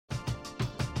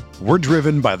We're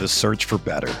driven by the search for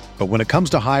better. But when it comes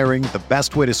to hiring, the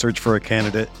best way to search for a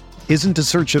candidate isn't to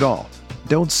search at all.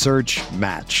 Don't search,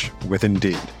 match with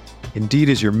Indeed. Indeed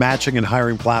is your matching and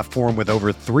hiring platform with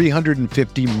over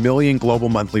 350 million global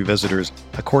monthly visitors,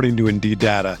 according to Indeed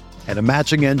data, and a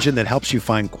matching engine that helps you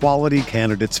find quality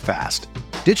candidates fast.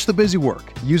 Ditch the busy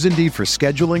work. Use Indeed for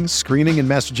scheduling, screening, and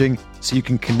messaging so you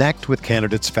can connect with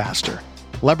candidates faster.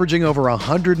 Leveraging over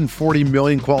 140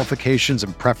 million qualifications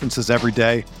and preferences every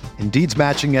day, Indeed's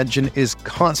matching engine is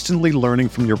constantly learning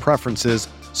from your preferences,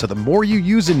 so the more you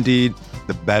use Indeed,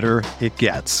 the better it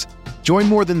gets. Join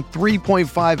more than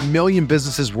 3.5 million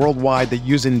businesses worldwide that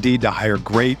use Indeed to hire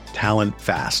great talent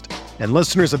fast. And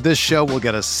listeners of this show will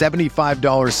get a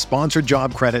 $75 sponsored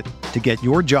job credit to get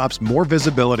your jobs more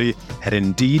visibility at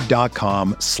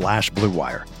Indeed.com/Blue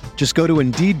Wire. Just go to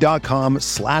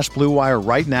Indeed.com/Blue Wire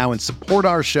right now and support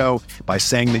our show by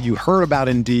saying that you heard about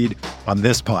Indeed on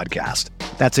this podcast.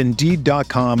 That's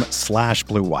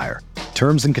Indeed.com/Blue Wire.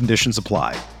 Terms and conditions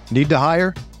apply. Need to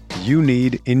hire? You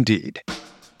need Indeed.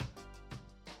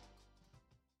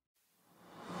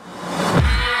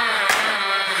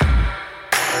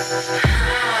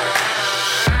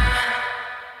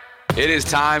 It is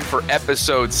time for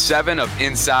episode 7 of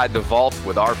Inside the Vault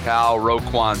with our pal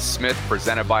Roquan Smith,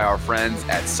 presented by our friends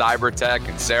at Cybertech.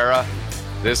 And Sarah,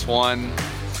 this one,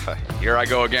 here I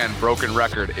go again, broken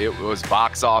record. It was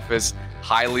box office,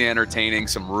 highly entertaining,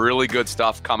 some really good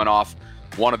stuff coming off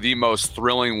one of the most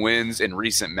thrilling wins in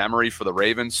recent memory for the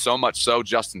Ravens. So much so,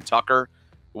 Justin Tucker,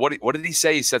 what did he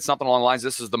say? He said something along the lines,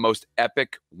 this is the most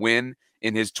epic win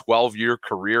in his 12-year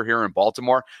career here in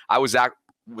Baltimore. I was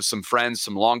with some friends,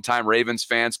 some longtime Ravens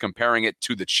fans, comparing it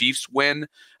to the Chiefs win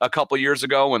a couple years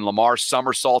ago when Lamar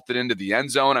somersaulted into the end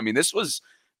zone. I mean, this was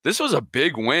a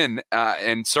big win,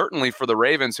 and certainly for the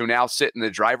Ravens, who now sit in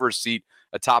the driver's seat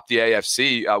atop the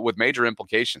AFC with major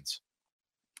implications.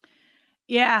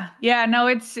 Yeah, no,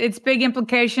 it's big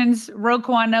implications.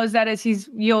 Roquan knows that, as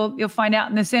you'll find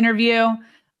out in this interview.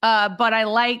 But I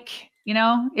like.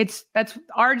 That's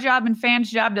our job and fans'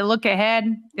 job to look ahead.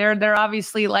 They're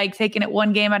obviously like taking it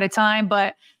one game at a time,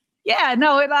 but yeah,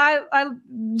 no, I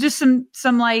just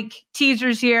some like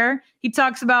teasers here. He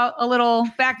talks about a little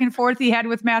back and forth he had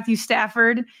with Matthew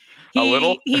Stafford.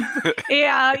 Yeah.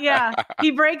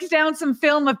 He breaks down some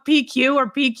film of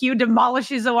PQ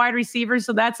demolishes a wide receiver,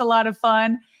 so that's a lot of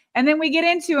fun. And then we get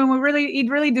into, and he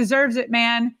really deserves it,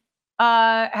 man.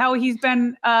 How he's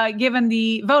been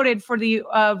voted for the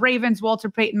Ravens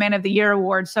Walter Payton Man of the Year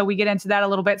award. So we get into that a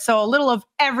little bit. So a little of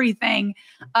everything.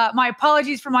 My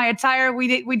apologies for my attire.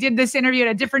 We did this interview at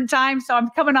a different time, so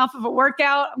I'm coming off of a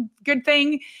workout. Good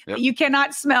thing you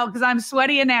cannot smell because I'm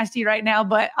sweaty and nasty right now,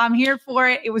 but I'm here for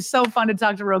it. It was so fun to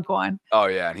talk to Roquan. Oh,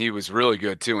 yeah, and he was really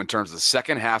good, too, in terms of the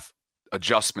second half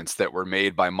adjustments that were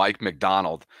made by Mike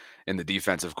McDonald in the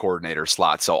defensive coordinator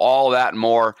slot. So all that and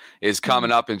more is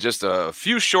coming up in just a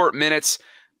few short minutes.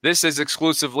 This is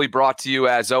exclusively brought to you,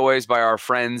 as always, by our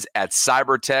friends at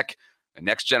Cybertech, a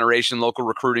next-generation local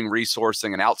recruiting,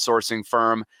 resourcing, and outsourcing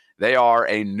firm. They are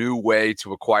a new way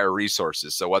to acquire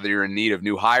resources. So whether you're in need of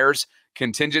new hires,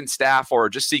 contingent staff, or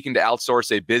just seeking to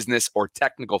outsource a business or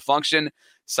technical function,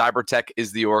 Cybertech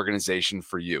is the organization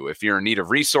for you. If you're in need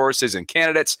of resources and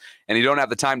candidates and you don't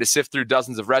have the time to sift through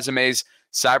dozens of resumes,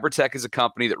 Cybertech is a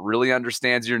company that really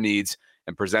understands your needs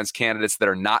and presents candidates that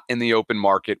are not in the open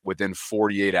market within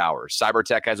 48 hours.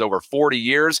 Cybertech has over 40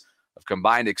 years of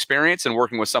combined experience in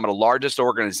working with some of the largest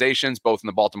organizations, both in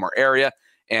the Baltimore area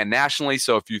and nationally.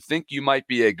 So if you think you might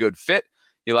be a good fit,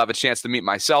 you'll have a chance to meet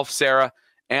myself, Sarah,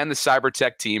 and the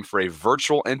Cybertech team for a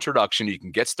virtual introduction. You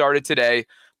can get started today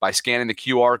by scanning the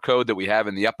QR code that we have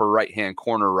in the upper right-hand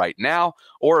corner right now.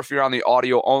 Or if you're on the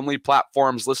audio-only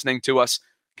platforms listening to us,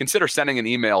 consider sending an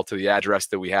email to the address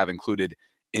that we have included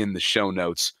in the show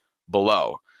notes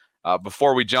below.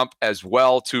 Before we jump as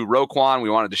well to Roquan,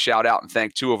 we wanted to shout out and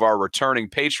thank two of our returning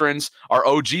patrons, our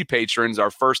OG patrons,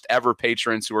 our first ever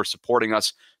patrons who are supporting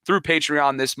us through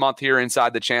Patreon this month here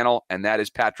inside the channel, and that is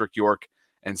Patrick York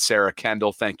and Sarah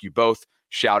Kendall. Thank you both.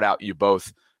 Shout out you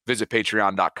both. Visit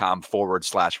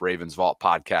patreon.com/Ravens Vault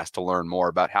podcast to learn more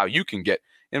about how you can get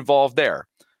involved there.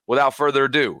 Without further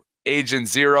ado, Agent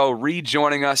Zero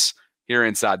rejoining us here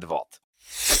inside the Vault.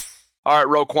 All right,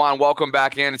 Roquan, welcome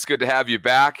back in. It's good to have you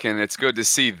back, and it's good to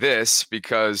see this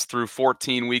because through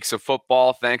 14 weeks of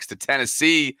football, thanks to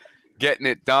Tennessee getting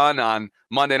it done on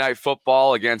Monday Night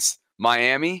Football against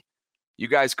Miami, you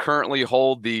guys currently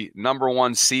hold the number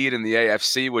 1 seed in the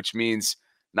AFC, which means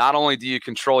not only do you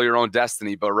control your own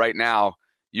destiny, but right now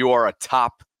you are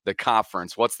atop the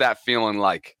conference. What's that feeling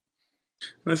like?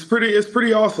 It's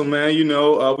pretty awesome, man.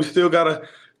 We still got a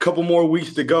couple more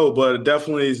weeks to go, but it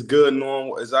definitely is good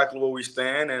knowing exactly where we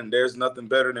stand, and there's nothing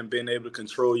better than being able to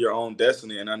control your own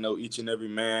destiny. And I know each and every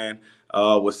man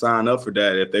would sign up for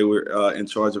that if they were in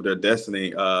charge of their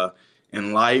destiny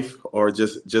in life or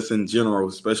just in general,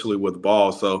 especially with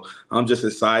ball. So I'm just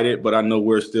excited, but I know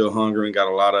we're still hungry and got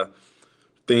a lot of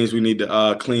things we need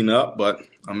to clean up, but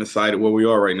I'm excited where we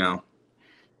are right now.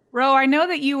 Ro, I know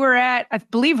that you were at, I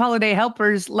believe, Holiday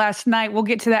Helpers last night. We'll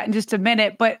get to that in just a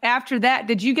minute. But after that,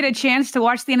 did you get a chance to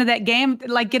watch the end of that game,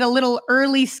 like get a little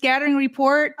early scattering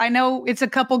report? I know it's a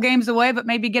couple games away, but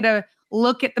maybe get a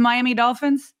look at the Miami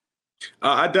Dolphins?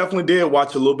 I definitely did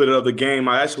watch a little bit of the game.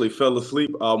 I actually fell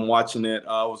asleep watching it.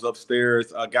 I was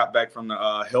upstairs. I got back from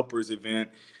the Helpers event.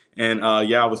 And,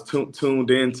 I was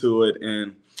tuned into it.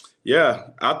 And, yeah,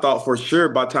 I thought for sure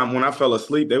by the time when I fell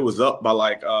asleep, they was up by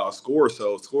like a score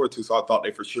or two. So I thought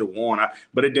they for sure won.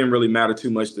 But it didn't really matter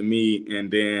too much to me. And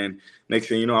then next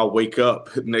thing you know, I wake up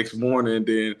next morning and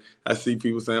then I see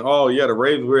people saying, oh, yeah, the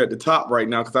Ravens, we're at the top right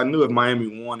now. Because I knew if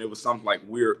Miami won, it was something like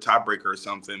weird tiebreaker or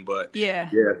something. But, yeah,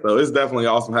 so it's definitely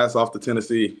awesome. Hats off to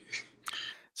Tennessee.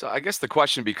 So I guess the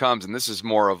question becomes, and this is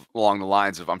more of along the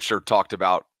lines of I'm sure talked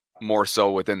about more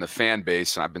so within the fan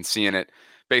base, and I've been seeing it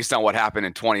based on what happened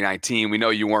in 2019. We know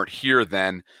you weren't here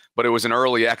then, but it was an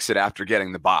early exit after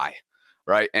getting the bye,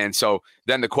 right? And so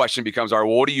then the question becomes, all right,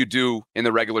 well, what do you do in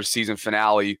the regular season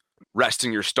finale,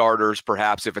 resting your starters,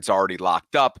 perhaps if it's already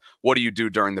locked up? What do you do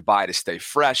during the bye to stay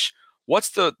fresh?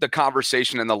 What's the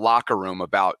conversation in the locker room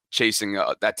about chasing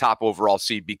that top overall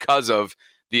seed because of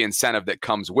the incentive that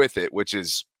comes with it, which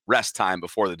is rest time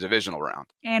before the divisional round?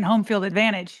 And home field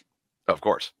advantage. Of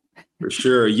course. For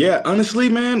sure. Yeah, honestly,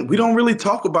 man, we don't really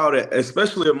talk about it,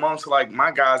 especially amongst like my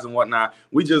guys and whatnot.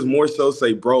 We just more so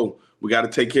say, bro, we got to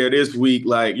take care of this week.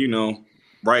 Like,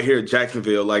 right here at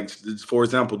Jacksonville, like, for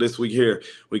example, this week here,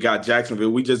 we got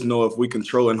Jacksonville. We just know if we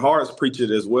control, and Hart's preach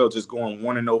it as well, just going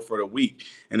 1-0 for the week.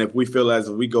 And if we feel as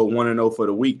if we go 1-0 for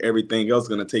the week, everything else is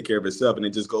going to take care of itself. And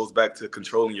it just goes back to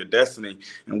controlling your destiny.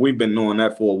 And we've been knowing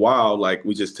that for a while. Like,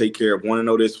 we just take care of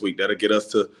 1-0 this week. That'll get us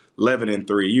to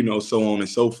 11-3, so on and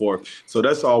so forth. So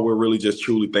that's all we're really just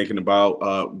truly thinking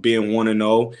about, being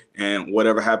 1-0, and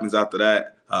whatever happens after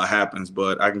that happens.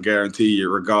 But I can guarantee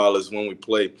you, regardless when we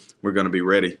play, we're going to be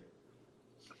ready.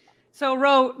 So,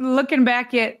 Ro, looking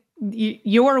back at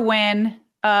your win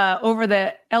over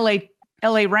the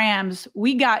LA Rams,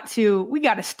 we got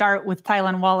to start with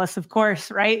Tylan Wallace, of course,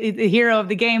 right? The hero of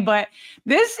the game. But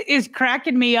this is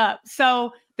cracking me up.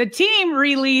 So the team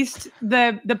released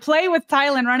the play with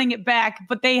Tylan running it back,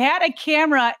 but they had a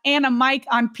camera and a mic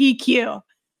on PQ.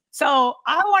 So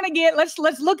I want to let's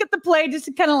look at the play just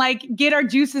to kind of like get our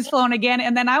juices flowing again.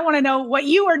 And then I want to know what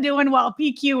you were doing while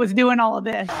PQ was doing all of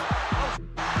this.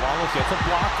 Wallace gets a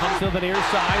block, comes to the near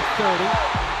side,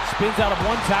 30. Spins out of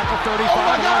one tackle, 35,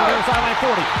 along the near sideline,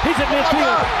 40. He's at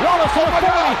midfield. Wallace to the 40,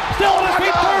 still on his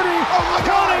feet, 30,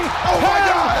 20, 10,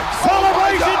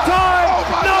 celebration time.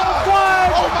 No flag.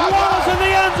 Wallace in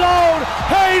the end zone.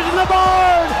 Hayes in the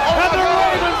barn, and the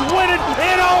Ravens win it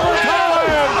in overtime.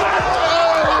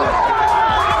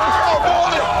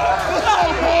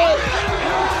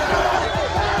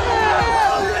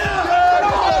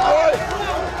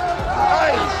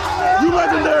 You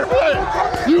legendary for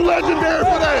that. You legendary.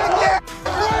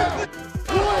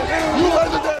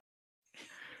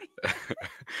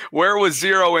 Where was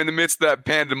Zero in the midst of that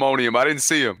pandemonium? I didn't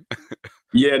see him.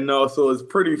 Yeah, no, so it's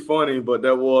pretty funny, but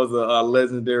that was a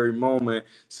legendary moment.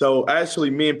 So actually,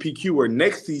 me and PQ were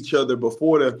next to each other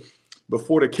before the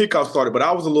kickoff started, but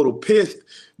I was a little pissed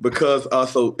because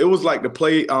so it was like the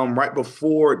play right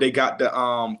before they got the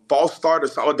false start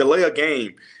or delay a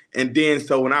game. And then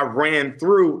so when I ran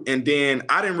through, and then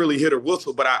I didn't really hear the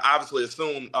whistle, but I obviously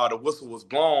assumed the whistle was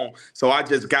blown. So I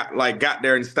just got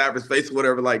there in Stafford's face or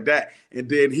whatever like that. And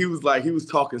then he was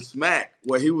talking smack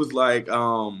where he was like,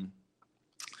 you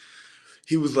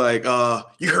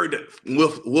heard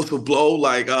the whistle blow,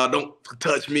 like, don't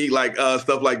touch me, like,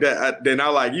 stuff like that. Then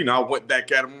I went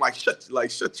back at him, I'm like, shut your,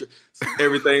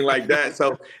 everything like that.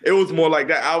 So it was more like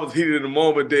that. I was heated in the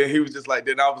moment. Then he was just like,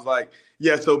 then I was like,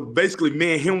 yeah. So basically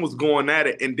me and him was going at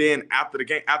it. And then after the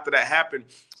game, after that happened,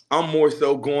 I'm more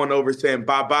so going over saying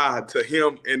bye-bye to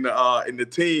him in the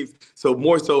teams. So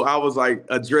more so I was like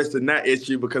addressing that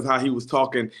issue because how he was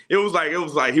talking, it was like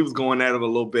he was going at it a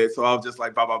little bit. So I was just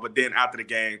like bye-bye. But then after the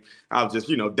game, I was just,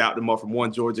 doubting him off from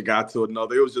one Georgia guy to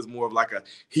another. It was just more of like a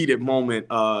heated moment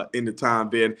in the time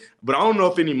then. But I don't know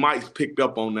if any mics picked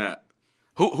up on that.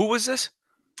 Who was this?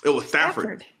 It was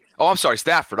Stafford. Oh, I'm sorry,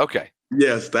 Stafford. Okay.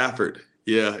 Yeah, Stafford.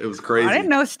 Yeah, it was crazy. I didn't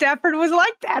know Stafford was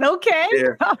like that. Okay.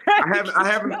 Yeah. Right. I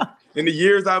haven't in the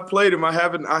years I've played him, I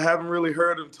haven't really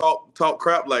heard him talk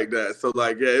crap like that. So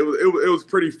like, yeah, it was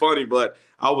pretty funny, but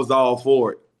I was all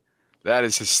for it. That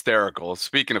is hysterical.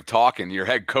 Speaking of talking, your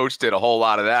head coach did a whole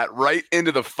lot of that right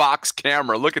into the Fox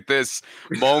camera. Look at this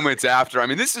moments after. I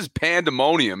mean, this is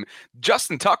pandemonium.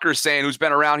 Justin Tucker saying, who's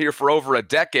been around here for over a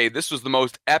decade, this was the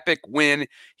most epic win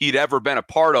he'd ever been a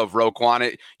part of,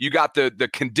 Roquan. You got the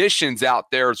conditions out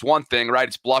there. It's one thing, right?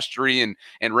 It's blustery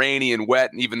and rainy and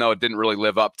wet. And even though it didn't really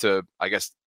live up to, I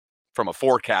guess, from a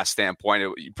forecast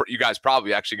standpoint, you guys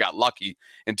probably actually got lucky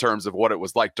in terms of what it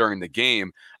was like during the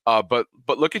game. But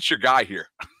look at your guy here.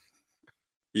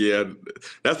 Yeah,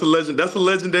 that's a legend. That's a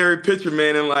legendary picture,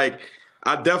 man. And like,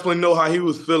 I definitely know how he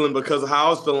was feeling because of how I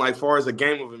was feeling. Like, as far as a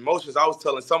game of emotions, I was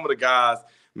telling some of the guys,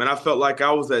 man, I felt like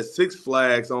I was at Six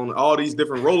Flags on all these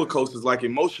different roller coasters, like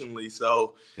emotionally.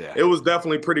 So yeah, it was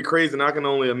definitely pretty crazy. And I can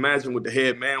only imagine what the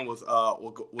head man was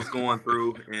going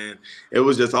through. And it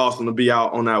was just awesome to be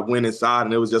out on that winning side.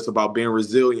 And it was just about being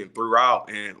resilient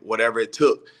throughout and whatever it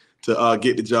took to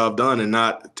get the job done and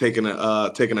not taking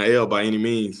a L by any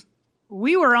means.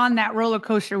 We were on that roller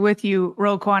coaster with you,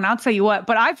 Roquan. I'll tell you what,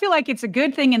 but I feel like it's a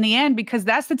good thing in the end because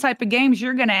that's the type of games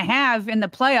you're going to have in the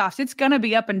playoffs. It's going to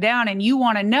be up and down, and you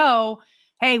want to know,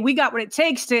 hey, we got what it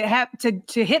takes to have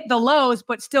to hit the lows,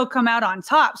 but still come out on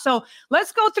top. So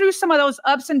let's go through some of those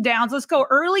ups and downs. Let's go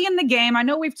early in the game. I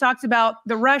know we've talked about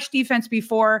the rush defense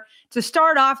before. To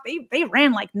start off, they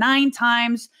ran like 9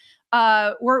 times.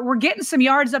 We're getting some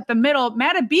yards up the middle.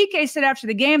 Matt Abike said after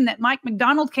the game that Mike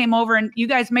McDonald came over and you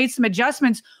guys made some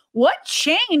adjustments. What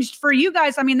changed for you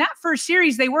guys? I mean, that first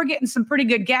series, they were getting some pretty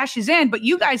good gashes in, but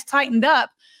you guys tightened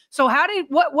up. So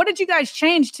what did you guys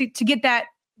change to get that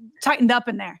tightened up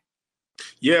in there?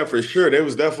 Yeah, for sure. There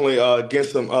was definitely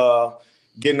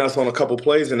getting us on a couple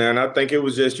plays in there. And I think it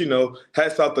was just,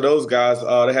 hats off to those guys.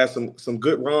 They had some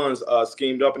good runs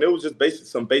schemed up, and it was just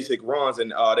some basic runs,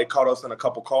 and they caught us in a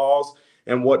couple calls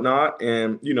and whatnot.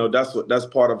 And, that's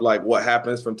part of like what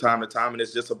happens from time to time. And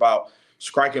it's just about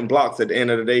striking blocks at the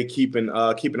end of the day, keeping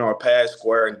our pads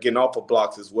square and getting off of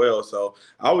blocks as well. So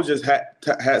I was just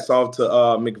hats off to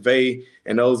McVay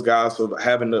and those guys for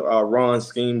having the run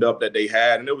schemed up that they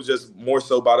had. And it was just more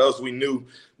so about us. We knew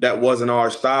that wasn't our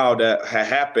style that had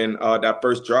happened that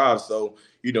first drive. So,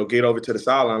 get over to the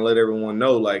sideline and let everyone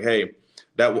know, like, hey,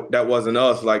 that wasn't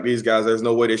us. Like, these guys, there's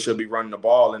no way they should be running the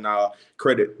ball. And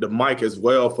credit the Mike as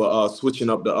well for switching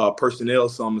up the personnel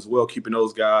some as well, keeping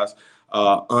those guys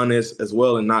honest as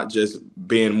well, and not just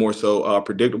being more so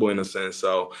predictable in a sense.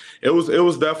 So it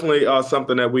was definitely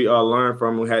something that we learned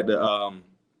from. We had to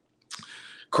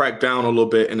crack down a little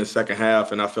bit in the second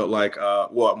half, and I felt like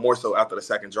more so after the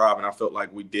second drive, and I felt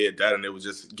like we did that, and it was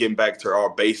just getting back to our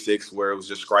basics where it was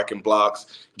just striking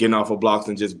blocks, getting off of blocks,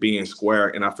 and just being square.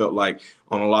 And I felt like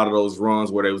on a lot of those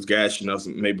runs where they was gashing us,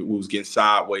 maybe we was getting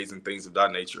sideways and things of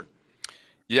that nature.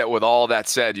 Yeah, with all that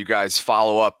said, you guys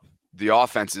follow up the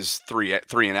offense is three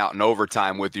and out in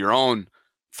overtime with your own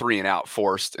 3 and out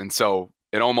forced. And so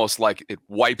it almost like it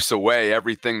wipes away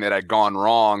everything that had gone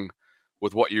wrong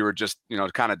with what you were just,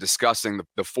 kind of discussing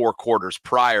the 4 quarters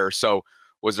prior. So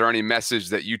was there any message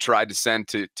that you tried to send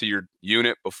to your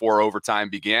unit before overtime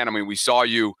began? I mean, we saw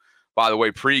you, by the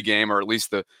way, pregame, or at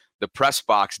least the press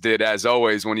box did, as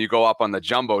always, when you go up on the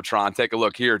Jumbotron. Take a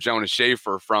look here. Jonas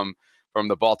Schaefer from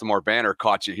the Baltimore Banner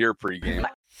caught you here pregame.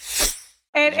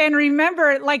 And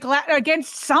remember, like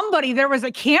against somebody, there was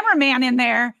a cameraman in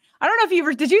there. I don't know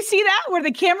if did you see that where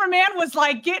the cameraman was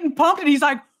like getting pumped and he's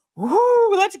like,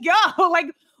 "Woo, let's go!" Like,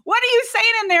 what are you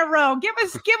saying in there, Ro? Give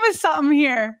us something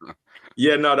here.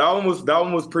 Yeah, no, that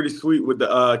one was pretty sweet with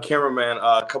the cameraman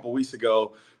a couple weeks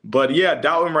ago. But yeah,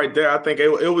 that one right there, I think it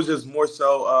was just more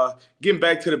so getting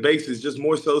back to the basics, just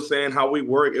more so saying how we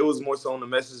work. It was more so on the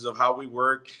message of how we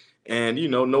work. And,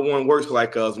 no one works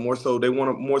like us. More so, they want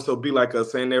to more so be like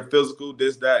us, saying they're physical,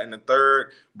 this, that, and the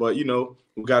third. But,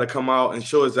 we got to come out and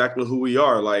show exactly who we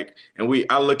are. Like, and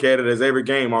I look at it as every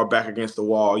game, our back against the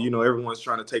wall. Everyone's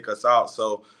trying to take us out.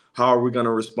 So how are we going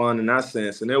to respond in that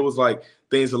sense? And it was like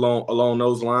things along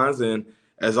those lines. And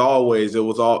as always,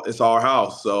 it's our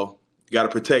house. So you got to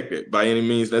protect it by any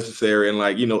means necessary. And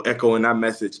like, echoing that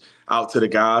message out to the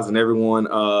guys, and everyone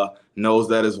knows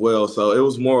that as well. So it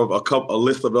was more of a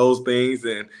list of those things,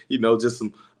 and just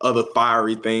some other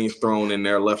fiery things thrown in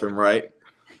there left and right.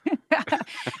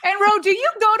 And Ro, do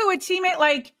you go to a teammate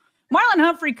like Marlon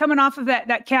Humphrey coming off of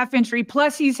that calf injury?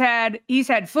 Plus he's had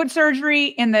foot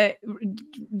surgery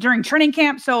during training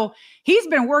camp, so he's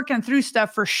been working through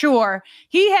stuff for sure.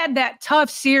 He had that tough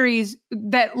series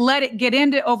that let it get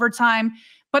into overtime.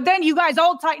 But then you guys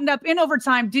all tightened up in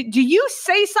overtime. Do you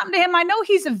say something to him? I know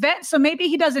he's a vet, so maybe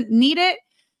he doesn't need it.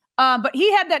 But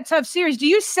he had that tough series. Do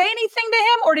you say anything to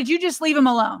him, or did you just leave him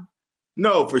alone?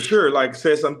 No, for sure. Like,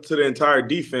 said something to the entire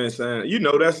defense. And,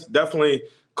 that's definitely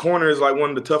corner is like one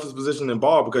of the toughest positions in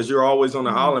ball because you're always on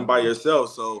the island by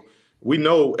yourself. So we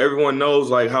know, everyone knows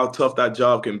like how tough that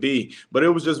job can be. But it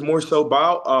was just more so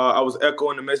about I was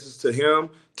echoing the message to him,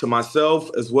 to myself,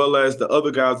 as well as the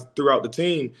other guys throughout the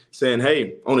team saying,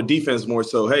 hey, on the defense more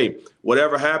so, hey,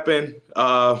 whatever happened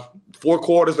 4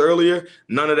 quarters earlier,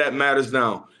 none of that matters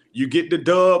now. You get the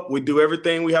dub. We do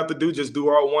everything we have to do. Just do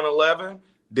our 111.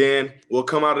 Then we'll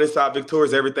come out of this side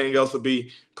victorious. Everything else will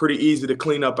be pretty easy to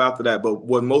clean up after that. But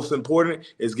what's most important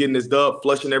is getting this dub,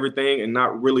 flushing everything, and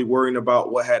not really worrying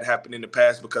about what had happened in the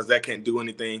past because that can't do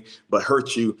anything but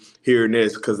hurt you here and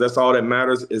this because that's all that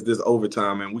matters is this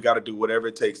overtime. And we got to do whatever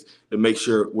it takes to make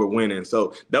sure we're winning.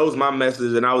 So that was my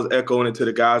message, and I was echoing it to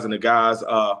the guys, and the guys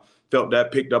felt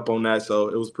that, picked up on that. So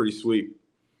it was pretty sweet.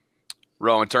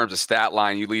 Ro, in terms of stat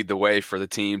line, you lead the way for the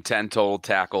team. 10 total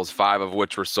tackles, 5 of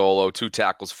which were solo, 2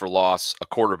 tackles for loss, a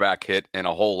quarterback hit, and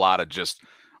a whole lot of just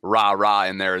rah-rah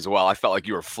in there as well. I felt like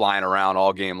you were flying around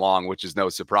all game long, which is no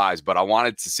surprise. But I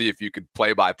wanted to see if you could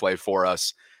play-by-play for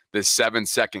us this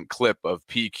 7-second clip of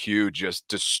PQ just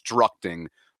destructing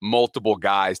multiple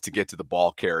guys to get to the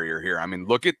ball carrier here. I mean,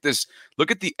 look at this.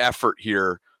 Look at the effort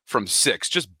here from 6.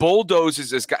 Just bulldozes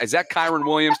this guy. Is that Kyron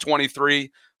Williams,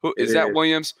 23? Who is that?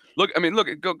 Williams? Look,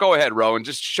 go ahead, Ro, and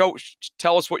just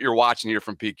tell us what you're watching here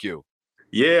from PQ.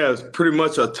 Yeah, it's pretty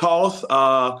much a toss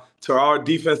to our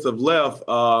defensive left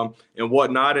and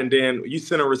whatnot, and then you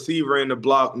send a receiver in the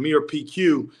block, me or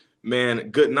PQ,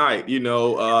 man, good night,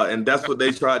 and that's what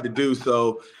they tried to do.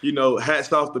 So,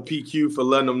 hats off to PQ for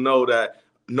letting them know that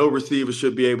no receiver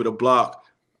should be able to block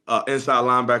inside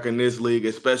linebacker in this league,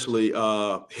 especially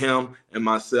him and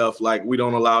myself. Like, we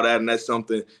don't allow that, and that's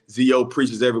something Zo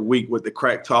preaches every week with the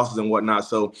crack tosses and whatnot.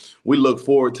 So we look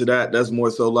forward to that. That's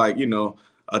more so like,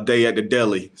 a day at the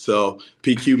deli. So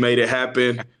PQ made it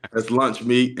happen as lunch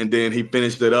meat, and then he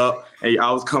finished it up. And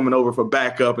I was coming over for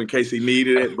backup in case he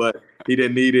needed it, but he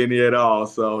didn't need any at all.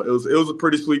 So it was a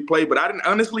pretty sweet play. But I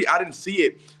didn't see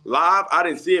it live. I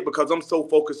didn't see it because I'm so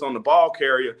focused on the ball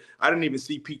carrier. I didn't even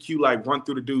see PQ like run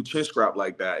through the dude chin strap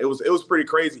like that. It was pretty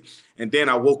crazy. And then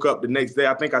I woke up the next day.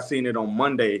 I think I seen it on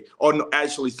Monday, or no,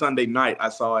 actually Sunday night. I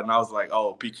saw it and I was like,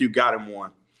 oh, PQ got him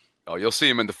one. Oh, you'll see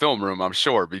him in the film room, I'm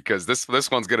sure, because this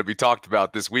one's going to be talked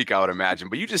about this week, I would imagine.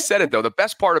 But you just said it, though. The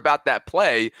best part about that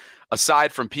play,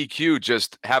 aside from PQ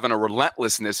just having a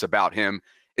relentlessness about him,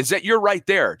 is that you're right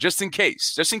there, just in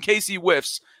case he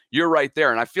whiffs, you're right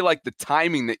there. And I feel like the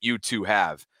timing that you two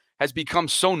have has become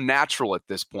so natural at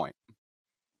this point.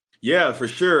 Yeah, for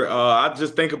sure. I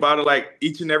just think about it like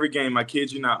each and every game. I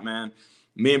kid you not, man.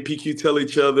 Me and PQ tell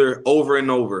each other over and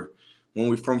over. When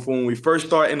we first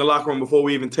start in the locker room, before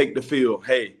we even take the field,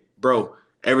 hey, bro,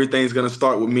 everything's going to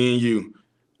start with me and you.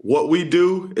 What we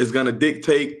do is going to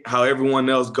dictate how everyone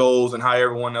else goes and how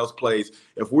everyone else plays.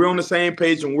 If we're on the same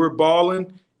page and we're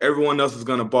balling, everyone else is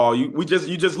going to ball. You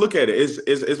just look at it.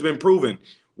 It's been proven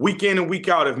week in and week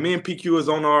out. If me and PQ is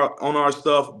on our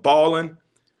stuff balling,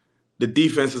 the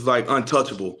defense is like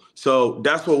untouchable. So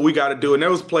that's what we got to do. And there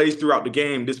was plays throughout the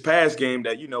game, this past game,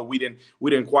 that we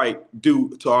didn't quite do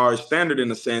to our standard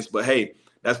in a sense. But hey,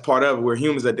 that's part of it. We're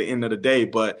humans at the end of the day.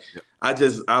 But I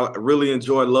really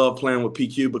love playing with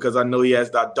PQ because I know he has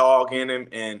that dog in him,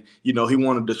 and he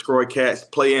want to destroy cats,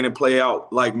 play in and play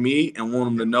out like me, and want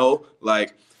them to know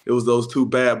like it was those 2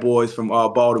 bad boys from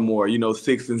Baltimore,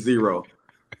 6 and 0.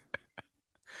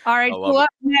 All right, so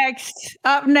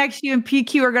up next, you and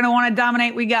PQ are going to want to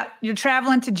dominate. You're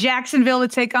traveling to Jacksonville to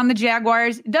take on the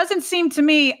Jaguars. It doesn't seem to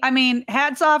me,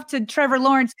 hats off to Trevor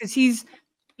Lawrence because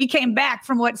he came back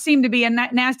from what seemed to be a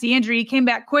nasty injury. He came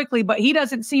back quickly, but he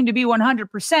doesn't seem to be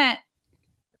 100%.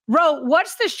 Ro,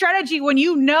 what's the strategy when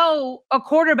a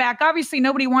quarterback, obviously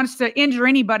nobody wants to injure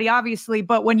anybody, obviously,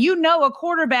 but when a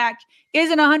quarterback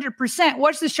isn't 100%,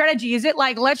 what's the strategy? Is it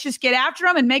like, let's just get after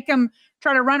him and make him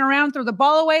try to run around, throw the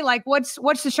ball away? Like,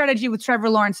 what's the strategy with Trevor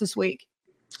Lawrence this week?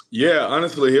 Yeah,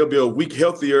 honestly, he'll be a week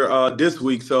healthier this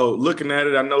week. So looking at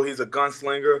it, I know he's a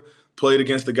gunslinger, played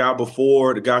against the guy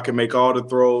before. The guy can make all the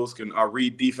throws, can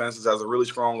read defenses, has a really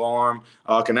strong arm,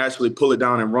 can actually pull it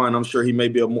down and run. I'm sure he may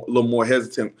be a little more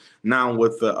hesitant now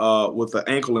with the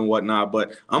ankle and whatnot.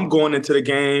 But I'm going into the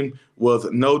game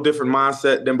with no different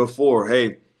mindset than before.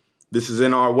 Hey, this is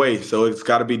in our way, so it's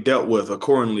got to be dealt with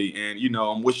accordingly. And,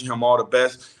 I'm wishing him all the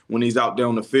best when he's out there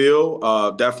on the field.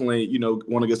 Definitely,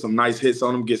 want to get some nice hits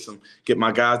on him, get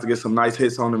my guys to get some nice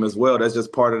hits on him as well. That's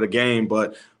just part of the game,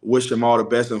 but wish him all the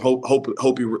best and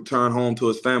hope he return home to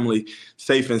his family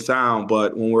safe and sound.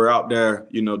 But when we're out there,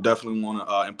 definitely want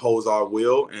to impose our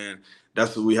will, and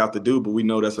that's what we have to do. But we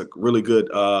know that's a really good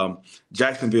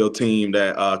Jacksonville team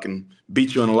that can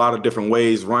beat you in a lot of different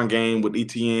ways. Run game with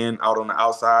ETN out on the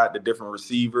outside, the different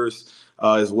receivers,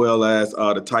 as well as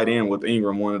the tight end with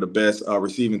Ingram, one of the best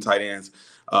receiving tight ends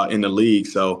in the league.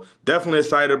 So definitely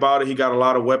excited about it. He got a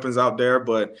lot of weapons out there,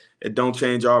 but it don't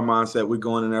change our mindset. We're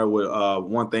going in there with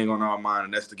one thing on our mind,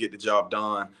 and that's to get the job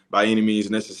done by any means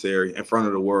necessary in front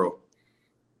of the world.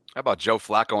 How about Joe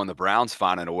Flacco and the Browns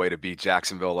finding a way to beat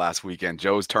Jacksonville last weekend?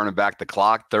 Joe's turning back the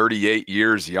clock, 38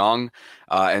 years young.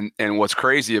 And what's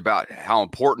crazy about how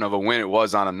important of a win it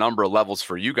was on a number of levels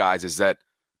for you guys is that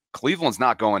Cleveland's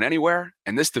not going anywhere,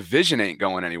 and this division ain't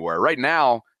going anywhere. Right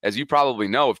now, as you probably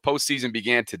know, if postseason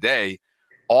began today,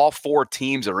 all 4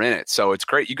 teams are in it. So it's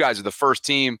great. You guys are the first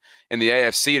team in the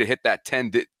AFC to hit that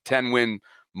 10-win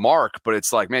mark, but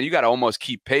it's like, man, you got to almost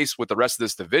keep pace with the rest of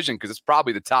this division because it's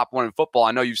probably the top one in football.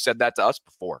 I know you've said that to us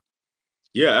before.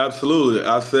 Yeah, absolutely.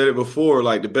 I've said it before,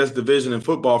 like the best division in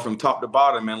football from top to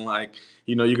bottom. And like,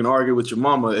 you can argue with your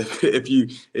mama if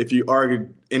you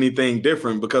argue anything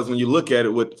different, because when you look at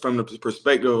it from the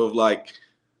perspective of like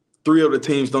 3 of the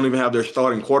teams don't even have their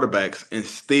starting quarterbacks and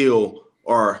still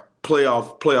are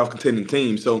playoff contending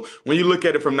teams. So when you look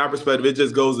at it from that perspective, it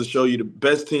just goes to show you the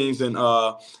best teams in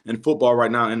football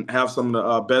right now and have some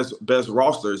of the best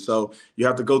rosters. So you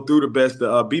have to go through the best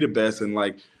to be the best, and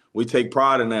like we take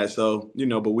pride in that. So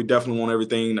but we definitely want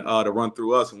everything to run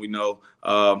through us, and we know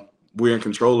we're in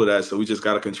control of that. So we just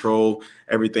got to control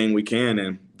everything we can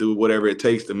and do whatever it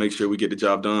takes to make sure we get the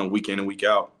job done week in and week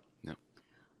out.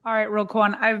 All right,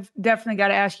 Roquan, I've definitely got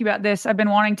to ask you about this. I've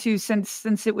been wanting to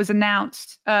since it was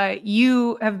announced.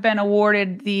 You have been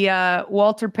awarded the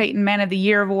Walter Payton Man of the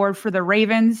Year award for the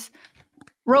Ravens.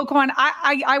 Roquan,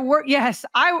 I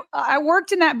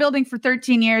worked in that building for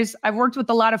 13 years. I've worked with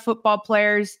a lot of football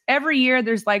players. Every year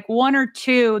there's like 1 or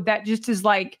 2 that just is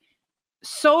like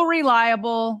so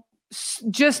reliable,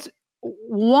 just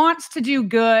wants to do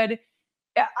good.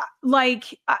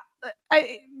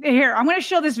 Here, I'm going to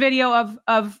show this video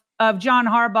of John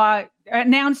Harbaugh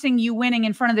announcing you winning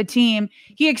in front of the team.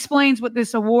 He explains what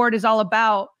this award is all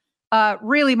about.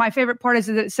 Really, my favorite part is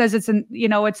that it says it's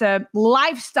a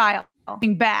lifestyle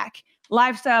giving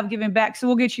back. So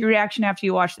we'll get your reaction after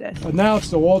you watch this.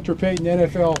 Announced the Walter Payton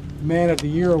NFL Man of the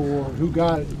Year award, who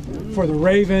got it for the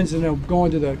Ravens, and they'll go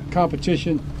into the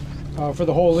competition for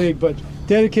the whole league. But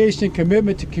dedication and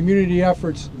commitment to community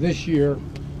efforts this year.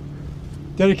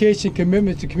 Dedication and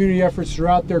commitment to community efforts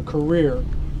throughout their career.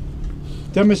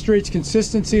 Demonstrates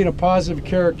consistency and a positive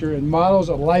character and models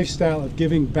a lifestyle of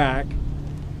giving back,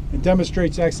 and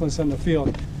demonstrates excellence on the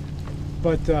field.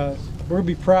 But we're going to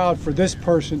be proud for this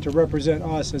person to represent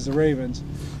us as the Ravens.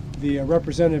 The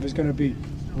representative is going to be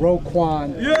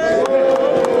Roquan. Yeah!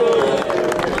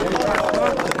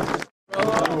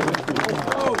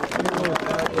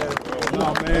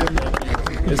 Oh,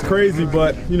 man. It's crazy,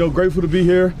 but, grateful to be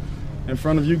here in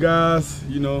front of you guys.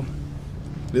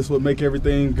 This would make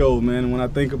everything go, man. And when I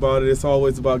think about it, it's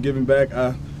always about giving back.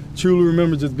 I truly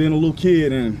remember just being a little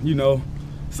kid and,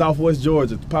 Southwest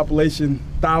Georgia, population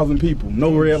 1,000 people,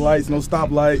 no red lights, no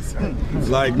stoplights,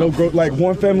 like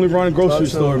one family running grocery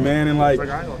store, man.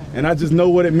 And I just know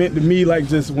what it meant to me, like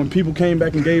just when people came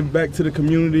back and gave back to the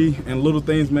community and little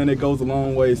things, man, it goes a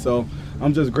long way. So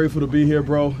I'm just grateful to be here,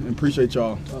 bro, and appreciate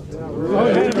y'all.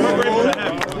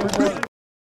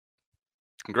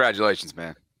 Congratulations,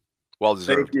 man. Well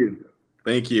deserved.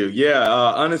 Thank you. Yeah,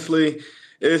 honestly,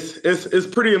 it's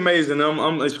pretty amazing.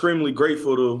 I'm extremely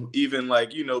grateful to even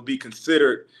be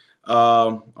considered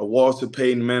a Walter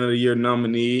Payton Man of the Year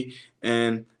nominee.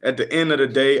 And at the end of the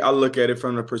day, I look at it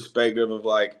from the perspective of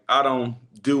I don't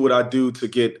do what I do to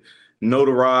get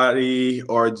notoriety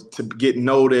or to get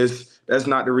noticed. That's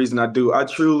not the reason I do. I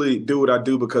truly do what I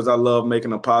do because I love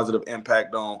making a positive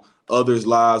impact on others'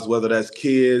 lives, whether that's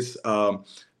kids,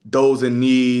 those in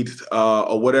need,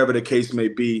 or whatever the case may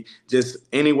be. Just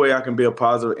any way I can be a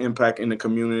positive impact in the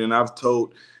community. And I've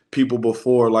told people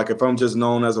before, if I'm just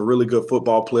known as a really good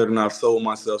football player, then I've sold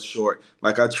myself short.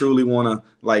 I truly want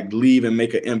to leave and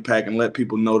make an impact and let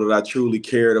people know that I truly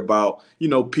cared about,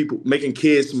 people, making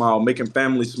kids smile, making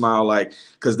families smile,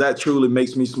 because that truly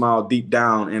makes me smile deep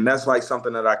down. And that's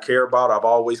something that I care about. I've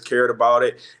always cared about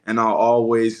it, and I'll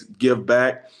always give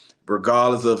back.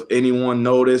 regardless of anyone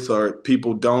notice or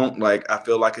people don't, like, I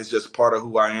feel like it's just part of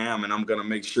who I am, and I'm going to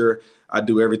make sure I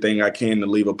do everything I can to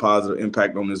leave a positive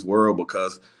impact on this world,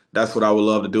 because that's what I would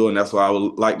love to do, and that's why I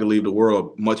would like to leave the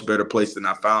world a much better place than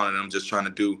I found it. And I'm just trying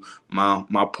to do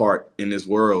my part in this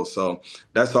world. So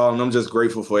that's all, and I'm just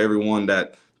grateful for everyone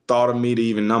that thought of me to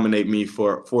even nominate me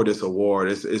for this award.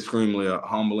 It's extremely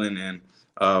humbling, and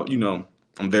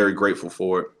I'm very grateful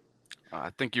for it. I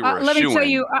think you were a let me tell shoo-in,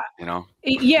 you, you know.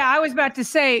 Yeah, I was about to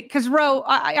say, because Ro,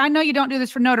 I know you don't do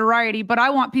this for notoriety, but I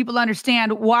want people to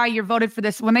understand why you're voted for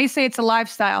this. When they say it's a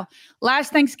lifestyle,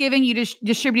 last Thanksgiving you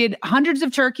distributed hundreds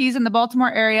of turkeys in the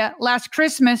Baltimore area. Last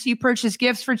Christmas you purchased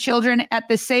gifts for children at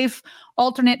the Safe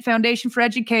Alternate Foundation for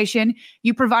Education.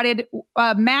 You provided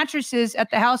mattresses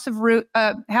at the House of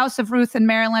Ruth in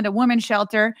Maryland, a women's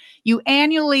shelter. You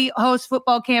annually host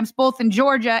football camps both in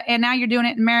Georgia, and now you're doing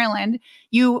it in Maryland.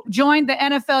 You joined the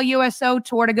NFL USO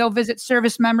tour to go visit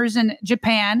service members in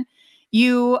Japan.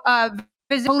 You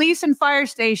visit police and fire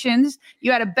stations.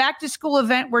 You had a back-to-school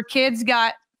event where kids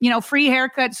got free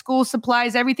haircuts, school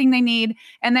supplies, everything they need.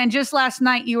 And then just last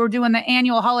night, you were doing the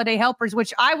annual Holiday Helpers,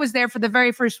 which I was there for the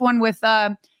very first one with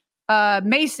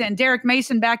Derek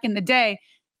Mason back in the day.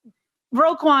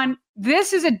 Roquan,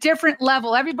 this is a different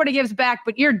level. Everybody gives back,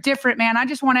 but you're different, man. I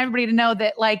just want everybody to know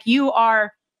that, like, you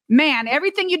are, man,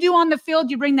 everything you do on the field,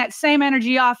 you bring that same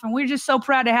energy off. And we're just so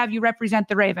proud to have you represent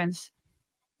the Ravens.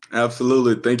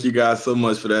 Absolutely. Thank you guys so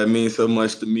much for that. It means so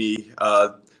much to me.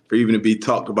 For even to be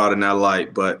talked about in that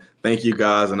light. But thank you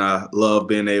guys, and I love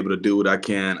being able to do what I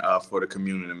can for the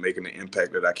community and making the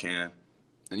impact that I can.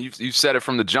 And you've said it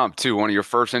from the jump, too. One of your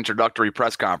first introductory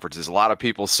press conferences, a lot of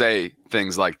people say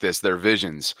things like this, their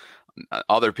visions.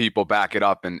 Other people back it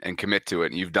up and commit to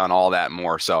it, and you've done all that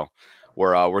more. So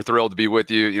we're thrilled to be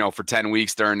with you, for 10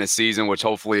 weeks during this season, which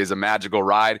hopefully is a magical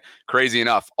ride. Crazy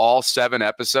enough, all 7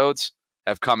 episodes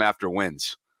have come after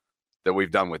wins that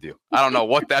we've done with you. I don't know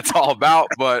what that's all about,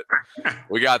 but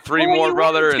we got 3 more,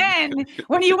 brother.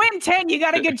 When you win 10, you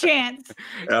got a good chance.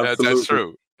 That's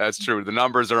true. That's true. The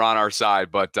numbers are on our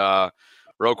side, but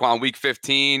Roquan, week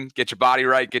 15, get your body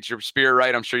right, get your spirit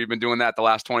right. I'm sure you've been doing that the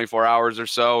last 24 hours or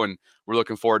so, and we're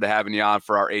looking forward to having you on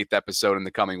for our 8th episode in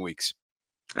the coming weeks.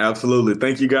 Absolutely.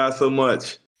 Thank you guys so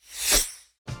much.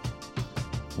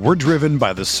 We're driven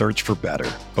by the search for better,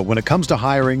 but when it comes to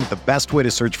hiring, the best way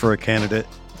to search for a candidate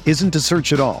isn't to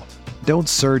search at all. Don't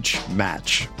search,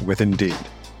 match with Indeed.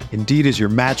 Indeed is your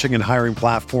matching and hiring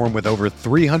platform with over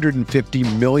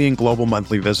 350 million global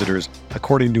monthly visitors,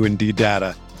 according to Indeed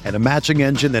data, and a matching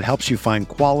engine that helps you find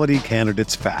quality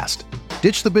candidates fast.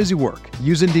 Ditch the busy work.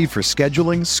 Use Indeed for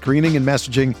scheduling, screening, and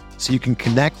messaging so you can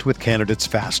connect with candidates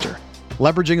faster.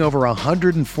 Leveraging over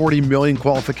 140 million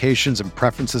qualifications and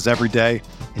preferences every day,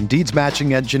 Indeed's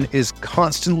matching engine is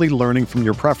constantly learning from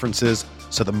your preferences,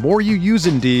 so the more you use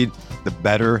Indeed, the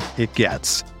better it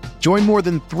gets. Join more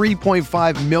than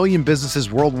 3.5 million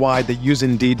businesses worldwide that use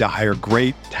Indeed to hire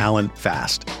great talent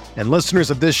fast. And listeners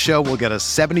of this show will get a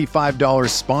 $75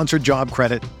 sponsored job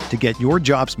credit to get your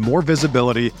jobs more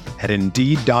visibility at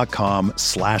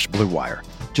Indeed.com/Blue Wire.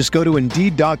 Just go to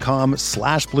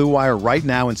Indeed.com/Blue Wire right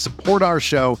now and support our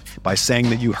show by saying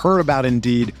that you heard about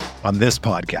Indeed on this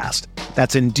podcast.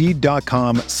 That's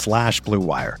Indeed.com/Blue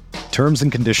Wire. Terms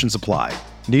and conditions apply.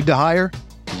 Need to hire?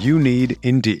 You need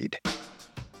Indeed.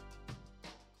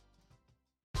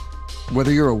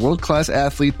 Whether you're a world-class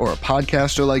athlete or a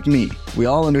podcaster like me, we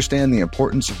all understand the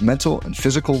importance of mental and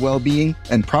physical well-being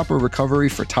and proper recovery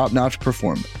for top-notch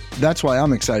performance. That's why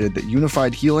I'm excited that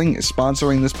Unified Healing is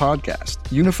sponsoring this podcast.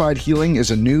 Unified Healing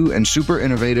is a new and super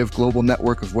innovative global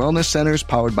network of wellness centers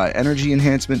powered by Energy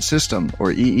Enhancement System,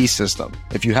 or EE System.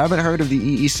 If you haven't heard of the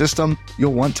EE System,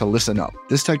 you'll want to listen up.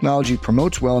 This technology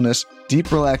promotes wellness, deep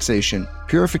relaxation,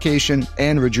 purification,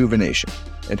 and rejuvenation.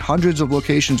 At hundreds of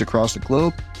locations across the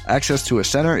globe, access to a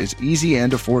center is easy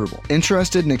and affordable.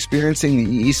 Interested in experiencing the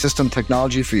EE System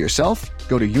technology for yourself?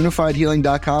 Go to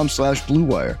unifiedhealing.com/Blue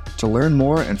Wire to learn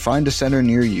more and find a center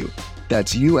near you.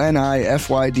 That's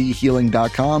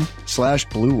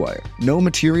UNIFYDhealing.com/Blue Wire. No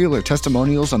material or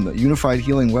testimonials on the Unified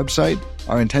Healing website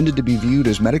are intended to be viewed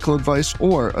as medical advice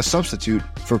or a substitute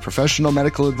for professional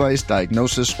medical advice,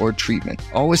 diagnosis, or treatment.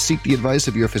 Always seek the advice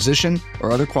of your physician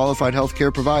or other qualified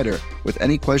healthcare provider with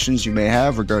any questions you may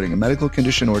have regarding a medical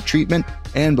condition or treatment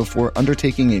and before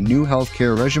undertaking a new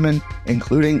healthcare regimen,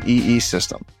 including EE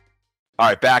System. All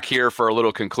right, back here for a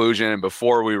little conclusion. And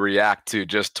before we react to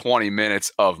just 20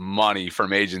 minutes of money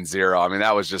from Agent Zero, I mean,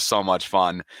 that was just so much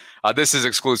fun. This is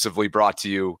exclusively brought to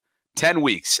you 10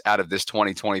 weeks out of this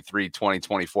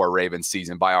 2023-2024 Ravens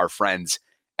season by our friends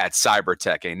at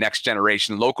CyberTech, a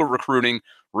next-generation local recruiting,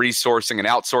 resourcing, and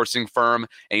outsourcing firm,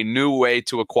 a new way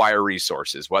to acquire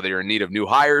resources. Whether you're in need of new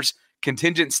hires,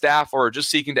 contingent staff, or just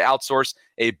seeking to outsource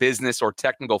a business or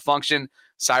technical function,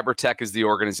 CyberTech is the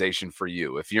organization for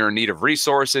you. If you're in need of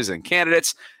resources and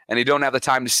candidates and you don't have the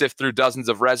time to sift through dozens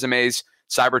of resumes,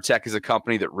 CyberTech is a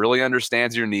company that really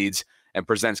understands your needs and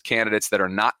presents candidates that are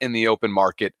not in the open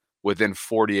market within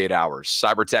 48 hours.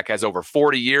 CyberTech has over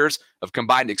 40 years of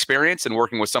combined experience in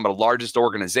working with some of the largest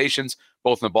organizations,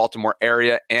 both in the Baltimore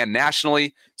area and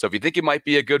nationally. So if you think it might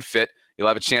be a good fit, you'll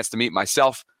have a chance to meet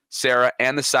myself, Sarah,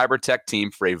 and the CyberTech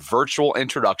team for a virtual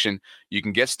introduction. You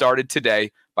can get started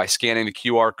today by scanning the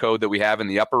QR code that we have in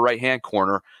the upper right-hand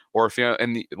corner, or if you're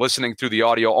listening through the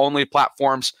audio-only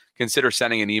platforms, consider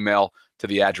sending an email to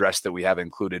the address that we have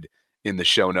included in the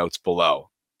show notes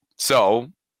below. So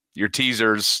your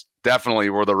teasers definitely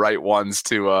were the right ones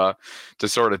to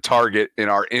sort of target in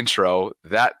our intro.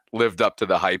 That lived up to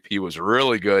the hype. He was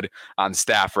really good on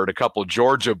Stafford, a couple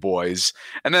Georgia boys.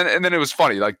 And then it was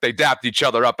funny, like they dapped each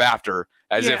other up after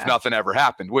as if nothing ever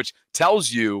happened, which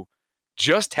tells you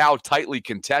just how tightly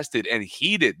contested and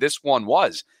heated this one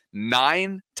was.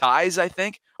 9 ties, I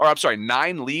think, or I'm sorry,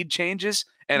 9 lead changes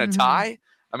and a tie.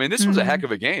 I mean, this was a heck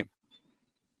of a game.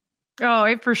 Oh,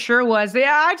 it for sure was.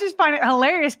 Yeah, I just find it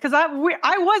hilarious because I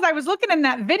was looking in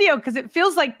that video because it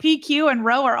feels like PQ and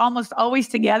Roe are almost always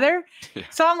together. Yeah.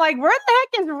 So I'm like, where the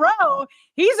heck is Roe?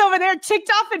 He's over there ticked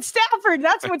off at Stafford.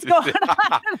 That's what's going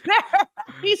on there.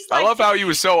 I love how he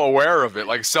was so aware of it,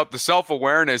 like the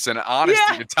self-awareness and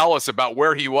honesty to tell us about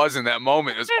where he was in that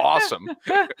moment is awesome.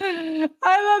 I thought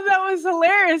that was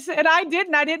hilarious. And I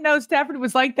didn't know Stafford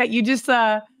was like that. You just,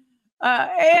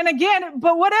 and again,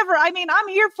 but whatever. I mean, I'm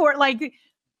here for it. Like, and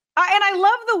I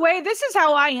love the way this is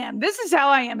how I am. This is how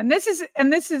I am. And this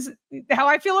is how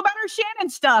I feel about our Shannon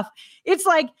stuff. It's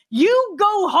like, you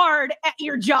go hard at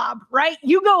your job, right?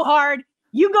 You go hard,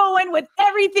 you go in with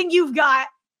everything you've got,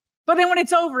 but then when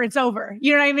it's over, it's over.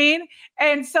 You know what I mean?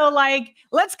 And so like,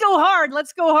 let's go hard.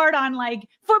 Let's go hard on like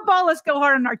football. Let's go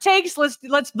hard on our takes. Let's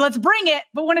bring it.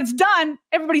 But when it's done,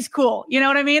 everybody's cool. You know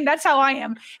what I mean? That's how I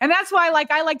am. And that's why like,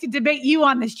 I like to debate you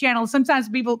on this channel. Sometimes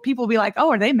people be like,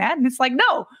 oh, are they mad? And it's like,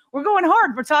 no, we're going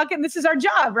hard. We're talking, this is our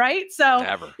job. Right. So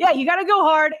yeah, you got to go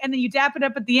hard and then you dap it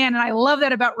up at the end. And I love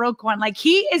that about Roquan. Like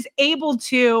he is able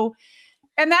to,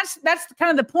 and that's kind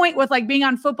of the point with like being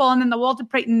on football and then the Walter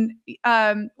Payton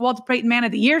Man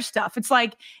of the Year stuff. It's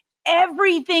like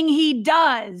everything he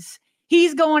does,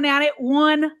 he's going at it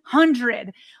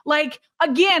 100. Like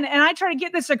again, and I try to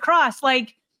get this across,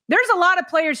 like there's a lot of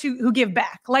players who give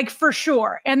back, like for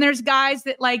sure. And there's guys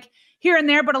that like here and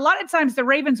there, but a lot of times the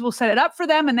Ravens will set it up for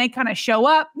them and they kind of show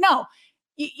up. No,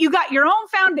 you got your own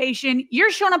foundation.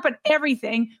 You're showing up at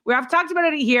everything. I've talked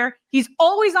about it here. He's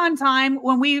always on time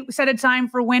when we set a time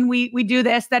for when we do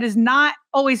this. That does not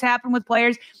always happen with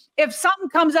players. If something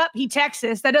comes up, he texts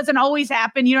us. That doesn't always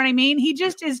happen. You know what I mean? He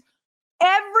just is,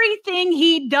 everything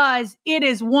he does, it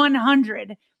is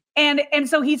 100. And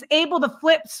so he's able to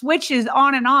flip switches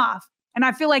on and off. And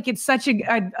I feel like it's such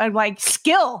a like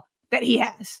skill that he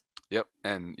has. Yep.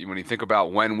 And when you think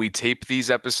about when we tape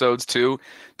these episodes too,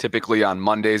 typically on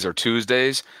Mondays or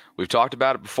Tuesdays, we've talked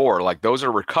about it before. Like those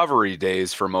are recovery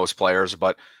days for most players,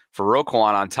 but for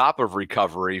Roquan, on top of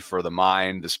recovery for the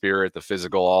mind, the spirit, the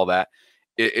physical, all that,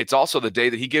 it's also the day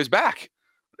that he gives back.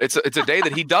 It's a day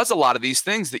that he does a lot of these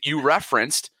things that you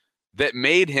referenced that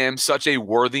made him such a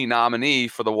worthy nominee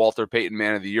for the Walter Payton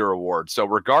Man of the Year award. So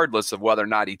regardless of whether or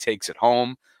not he takes it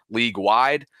home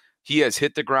league-wide, he has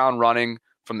hit the ground running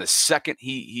from the second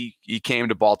he came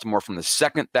to Baltimore, from the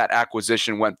second that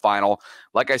acquisition went final.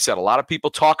 Like I said, a lot of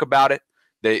people talk about it.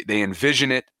 They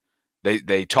envision it.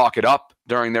 They talk it up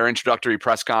during their introductory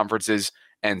press conferences,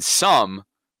 and some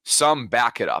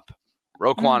back it up.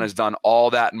 Roquan has done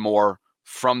all that and more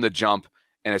from the jump,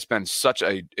 and it's been such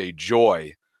a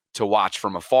joy to watch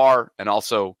from afar, and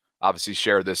also obviously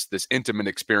share this intimate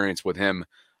experience with him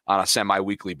on a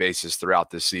semi-weekly basis throughout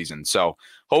this season. So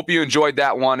hope you enjoyed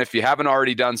that one. If you haven't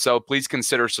already done so, please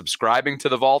consider subscribing to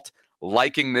The Vault,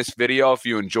 liking this video if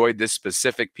you enjoyed this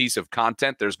specific piece of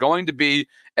content. There's going to be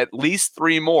at least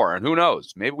 3 more, and who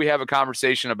knows, maybe we have a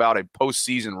conversation about a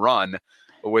postseason run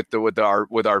with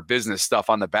our business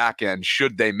stuff on the back end,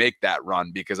 should they make that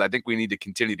run, because I think we need to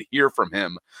continue to hear from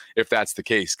him if that's the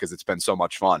case, because it's been so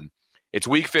much fun. It's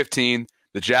week 15.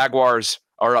 The Jaguars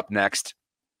are up next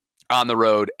on the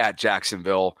road at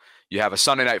Jacksonville. You have a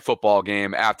Sunday night football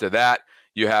game. After that,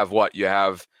 you have what? You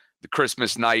have the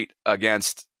Christmas night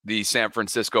against the San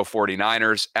Francisco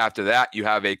 49ers. After that, you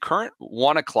have a current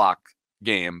 1:00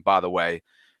 game, by the way.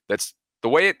 That's the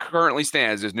way it currently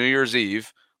stands, is New Year's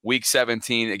Eve Week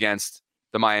 17 against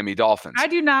the Miami Dolphins. I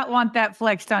do not want that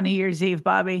flexed on New Year's Eve,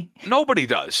 Bobby. Nobody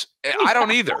does. I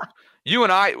don't either. You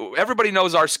and I, everybody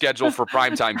knows our schedule for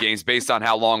primetime games based on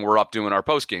how long we're up doing our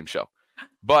post-game show.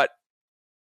 But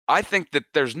I think that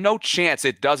there's no chance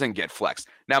it doesn't get flexed.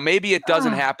 Now, maybe it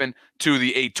doesn't happen to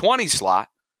the 8:20 slot.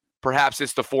 Perhaps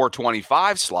it's the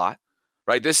 4:25 slot,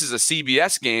 right? This is a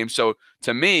CBS game. So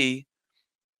to me,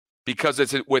 because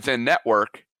it's within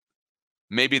network,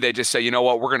 maybe they just say, you know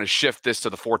what, we're going to shift this to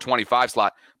the 4:25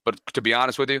 slot. But to be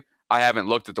honest with you, I haven't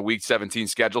looked at the Week 17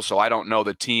 schedule, so I don't know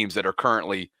the teams that are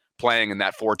currently playing in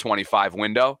that 4:25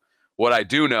 window. What I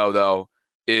do know, though,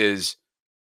 is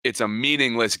it's a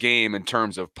meaningless game in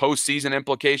terms of postseason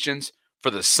implications for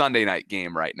the Sunday night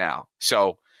game right now.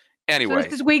 So anyway. So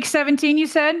this is Week 17, you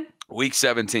said? Week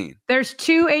 17. There's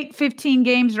 2 8:15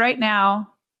 games right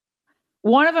now.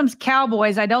 One of them's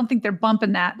Cowboys. I don't think they're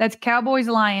bumping that. That's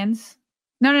Cowboys-Lions.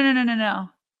 No.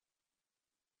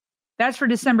 That's for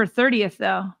December 30th,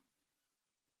 though.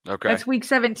 Okay. That's Week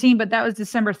 17, but that was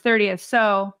December 30th.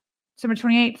 So December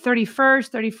 28th,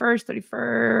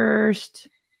 31st.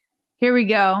 Here we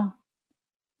go.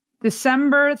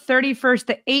 December 31st,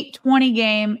 the 8:20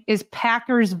 game is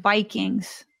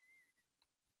Packers-Vikings.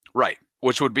 Right,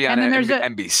 which would be on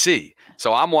NBC.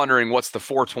 So I'm wondering what's the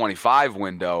 4:25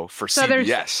 window for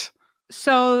CBS.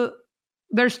 So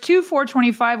there's 2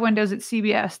 4:25 windows at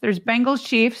CBS. There's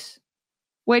Bengals-Chiefs,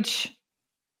 which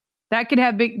that could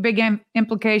have big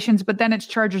implications, but then it's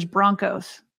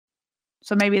Chargers-Broncos.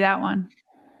 So maybe that one.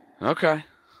 Okay.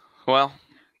 Well,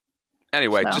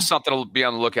 anyway, just something to be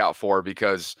on the lookout for,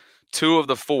 because 2 of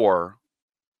the 4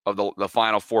 of the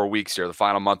final 4 weeks here, the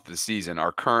final month of the season,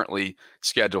 are currently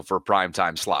scheduled for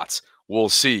primetime slots. We'll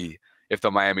see if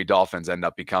the Miami Dolphins end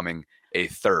up becoming a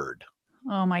third.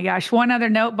 Oh my gosh. One other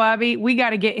note, Bobby, we got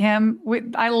to get him.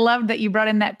 I love that you brought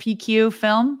in that PQ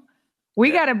film. We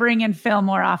got to bring in Phil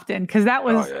more often, because that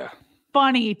was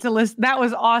funny to listen. That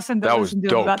was awesome to listen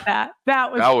to about that.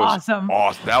 That was awesome.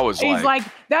 That was He's like,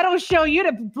 that'll show you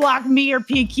to block me or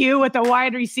PQ with a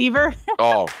wide receiver.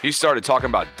 Oh, he started talking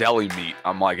about deli meat.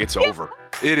 I'm like, it's over.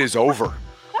 It is over.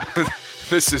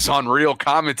 This is unreal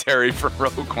commentary from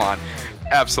Roquan.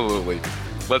 Absolutely.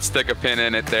 Let's stick a pin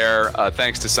in it there.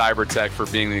 Thanks to CyberTech for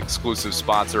being the exclusive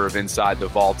sponsor of Inside the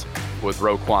Vault with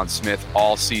Roquan Smith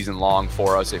all season long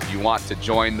for us. If you want to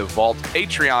join the Vault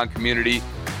Patreon community,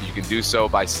 you can do so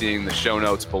by seeing the show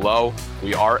notes below.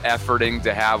 We are efforting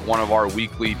to have one of our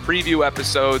weekly preview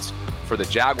episodes for the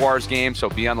Jaguars game, so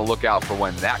be on the lookout for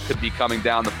when that could be coming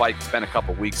down the pike. It's been a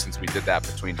couple weeks since we did that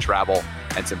between travel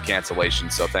and some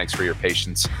cancellations, so thanks for your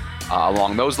patience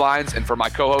along those lines. And for my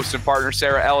co-host and partner,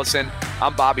 Sarah Ellison,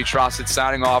 I'm Bobby Trossett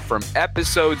signing off from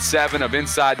episode 7 of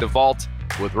Inside the Vault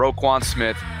with Roquan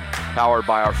Smith, powered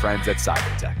by our friends at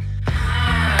CyberTech.